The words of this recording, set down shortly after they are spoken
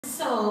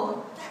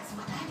So that's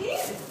what I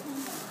did.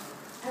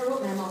 I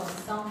wrote my mom a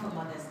song for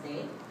Mother's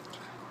Day,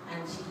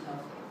 and she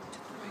loved it.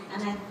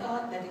 And I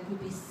thought that it would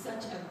be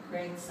such a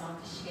great song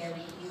to share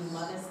with you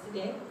mothers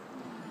today,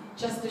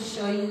 just to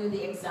show you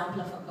the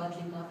example of a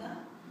godly mother.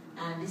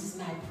 And this is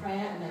my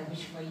prayer and I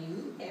wish for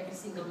you, every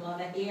single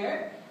mother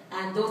here,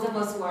 and those of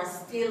us who are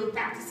still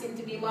practicing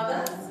to be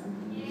mothers,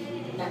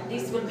 that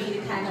this will be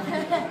the kind of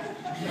mother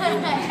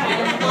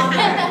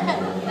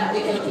that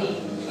we will be.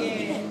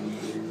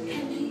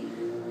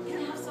 Can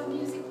I have some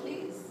music,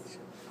 please?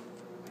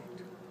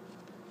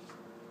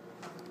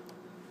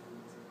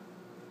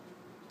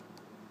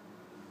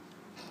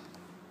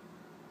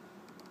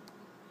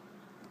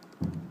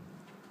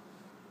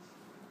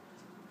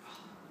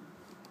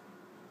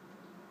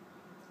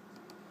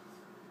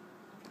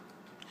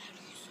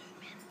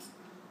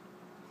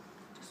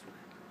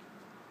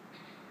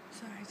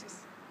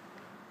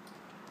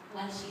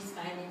 While she's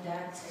finding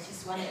that, I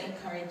just want to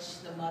encourage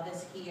the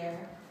mothers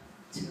here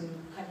to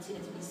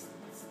continue to be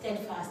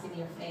steadfast in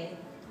your faith.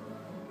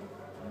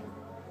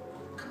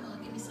 Come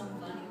on, give me some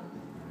volume.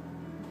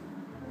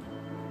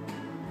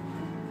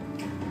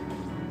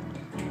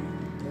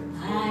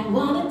 I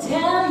want to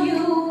tell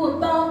you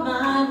about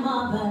my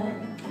mother.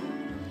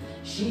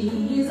 She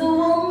is a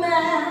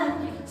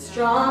woman,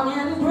 strong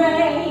and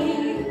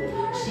brave.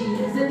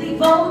 She's a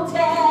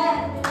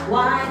devoted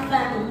wife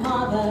and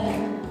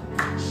mother.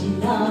 She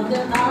loved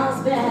her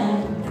husband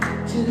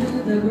to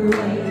the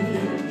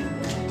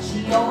grave. She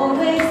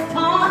always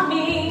taught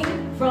me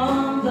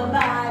from the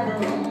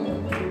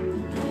Bible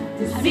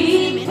to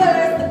seek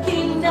first the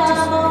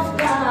kingdom of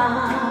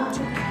God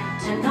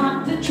and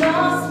not to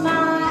trust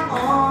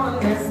my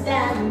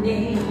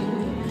understanding,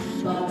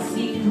 but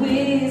seek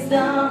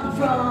wisdom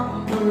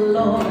from the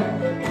Lord.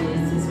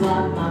 This is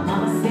what my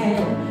mama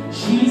said.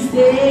 She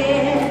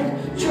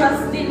said,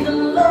 trust in the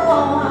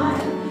Lord,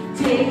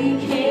 take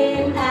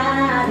him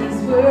at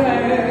his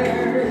word.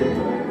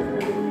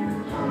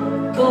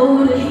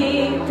 Go to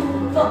him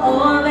for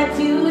all that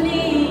you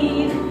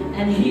need,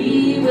 and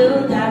he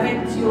will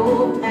direct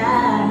your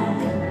path.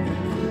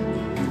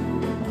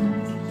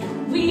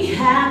 We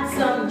had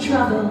some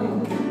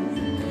trouble,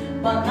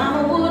 but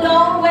mama would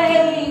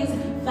always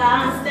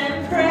fast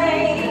and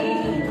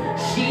pray.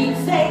 She'd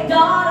say,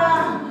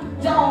 daughter,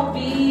 don't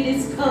be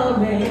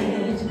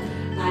discouraged.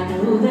 I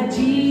know that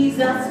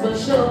Jesus will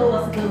show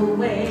us the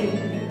way.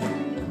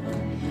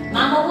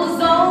 Mama was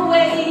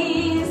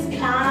always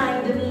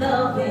kind and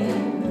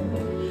loving.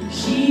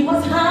 She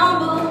was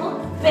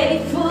humble,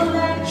 faithful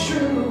and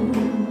true.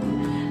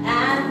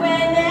 And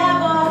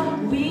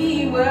whenever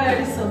we were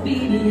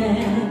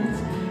disobedient,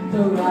 the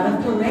rod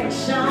of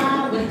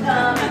correction would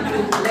come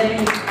into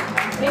play.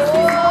 This is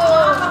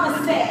what Mama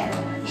said.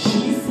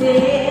 She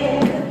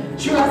said,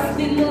 trust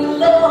in the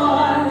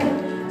Lord,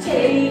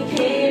 take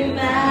him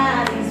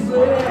at his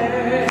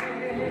word.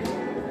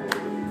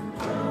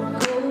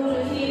 Go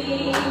to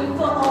him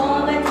for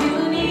all that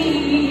you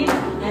need,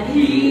 and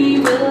he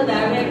will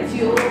direct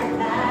your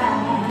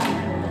path.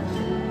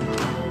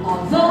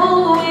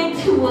 Although it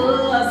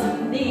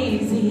wasn't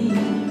easy,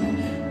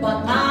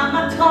 but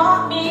mama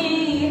taught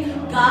me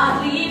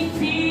godly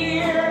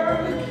fear.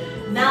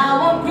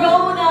 Now I'm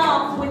grown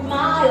up with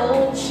my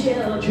own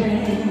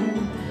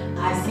children.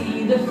 I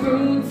see the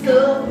fruits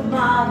of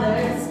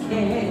mother's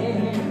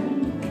care.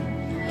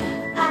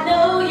 I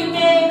know you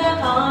may not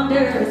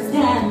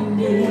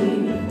understand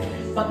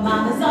it, but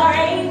mamas are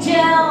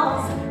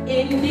angels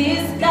in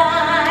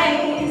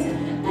disguise.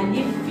 And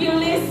if you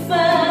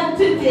listen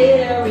to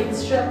their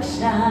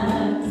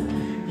instructions,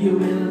 you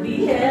will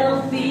be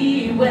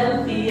healthy,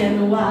 wealthy,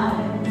 and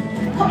wise.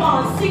 Come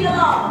on, sing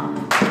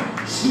along.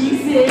 She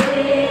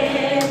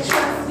said,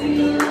 trust in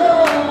the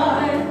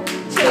Lord,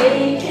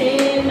 take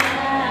him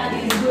at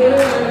his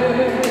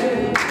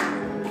word.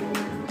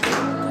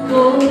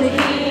 Go to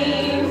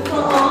him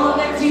for all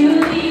that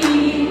you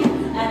need,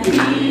 and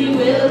he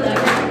will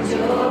direct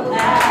your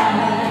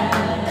path.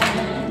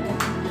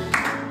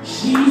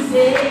 She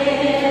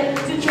said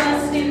to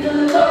trust in the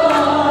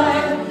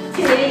Lord,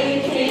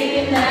 take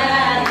him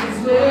at his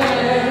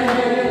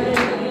word.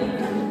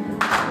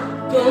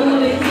 Go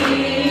to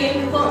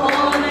him for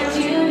all that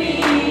you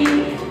need,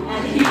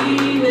 and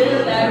he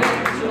will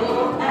direct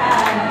your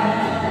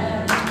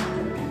path.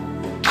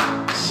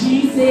 She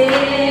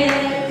said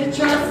to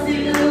trust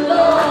in the